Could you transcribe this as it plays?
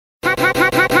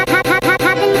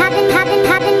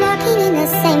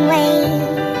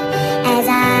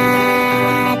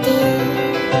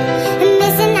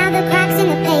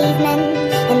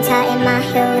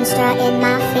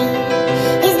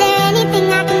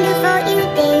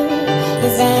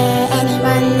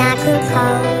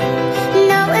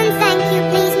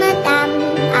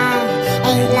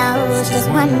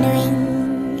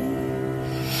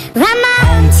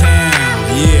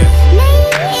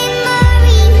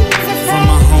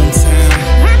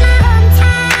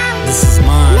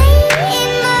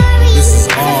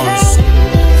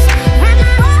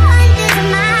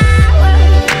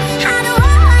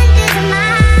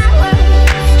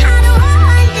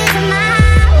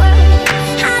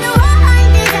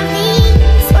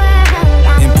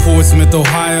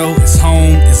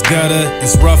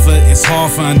it's rougher, it's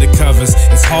hard for undercovers.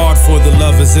 It's hard for the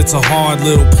lovers, it's a hard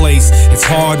little place. It's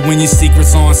hard when your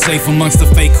secrets aren't safe amongst the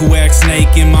fake who act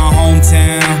snake. In my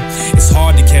hometown, it's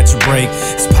hard to catch a break.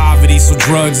 It's poverty, so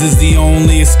drugs is the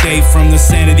only escape from the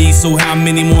sanity. So how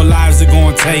many more lives it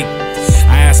gonna take?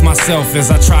 I ask myself as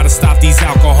I try to stop these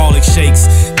alcoholic shakes.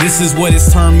 This is what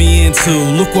it's turned me into.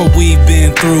 Look what we've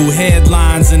been through.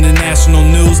 Headlines in the national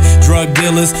news. Drug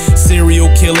dealers, serial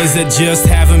killers that just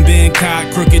haven't been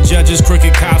caught. Crooked judges,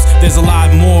 crooked cops. There's a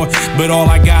lot more, but all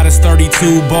I got is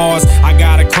 32 bars. I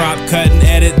gotta crop, cut, and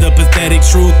edit. The pathetic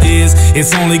truth is,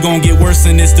 it's only gonna get worse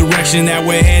in this direction that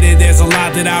we're headed. There's a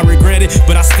lot that I regretted,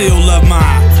 but I still love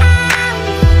mine.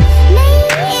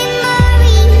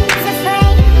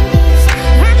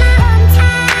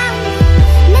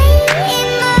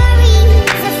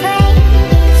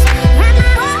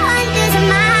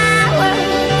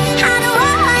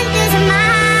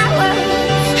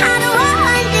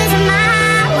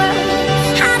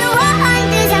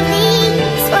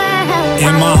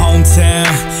 In my hometown,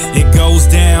 it goes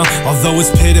down. Although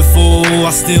it's pitiful, I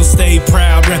still stay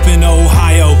proud, reppin'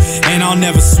 Ohio. And I'll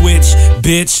never switch,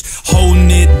 bitch.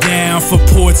 Holding it down for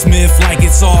Portsmouth like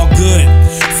it's all good.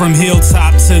 From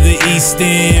Hilltop to the East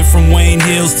End, from Wayne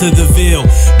Hills to the Ville.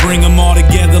 Bring them all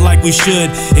together like we should.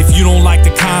 If you don't like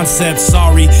the concept,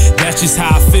 sorry, that's just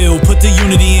how I feel. Put the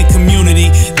unity in community,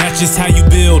 that's just how you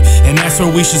build. And that's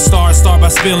where we should start. Start by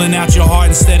spilling out your heart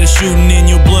instead of shooting in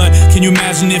your blood. Can you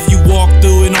imagine if you walked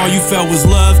through and all you felt was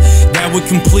love? That would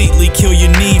completely kill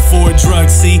your need for a drug,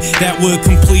 see? That would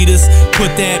complete us,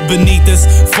 put that beneath us.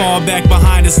 Fall back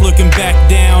behind us, looking back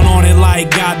down on it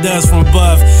like God does from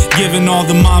above. Giving all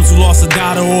the moms who lost a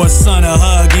daughter or a son a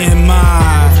hug in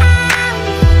mine.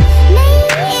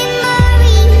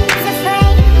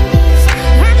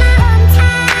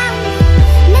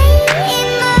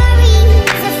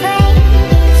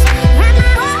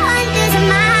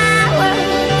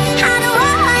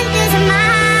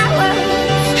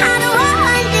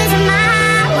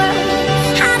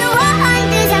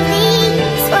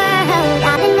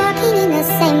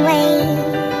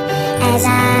 As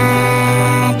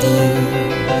I do,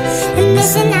 and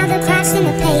missing out the cracks in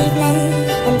the pavement,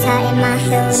 and tighten my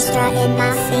heels, strutting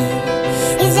my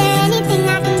feet. Is there any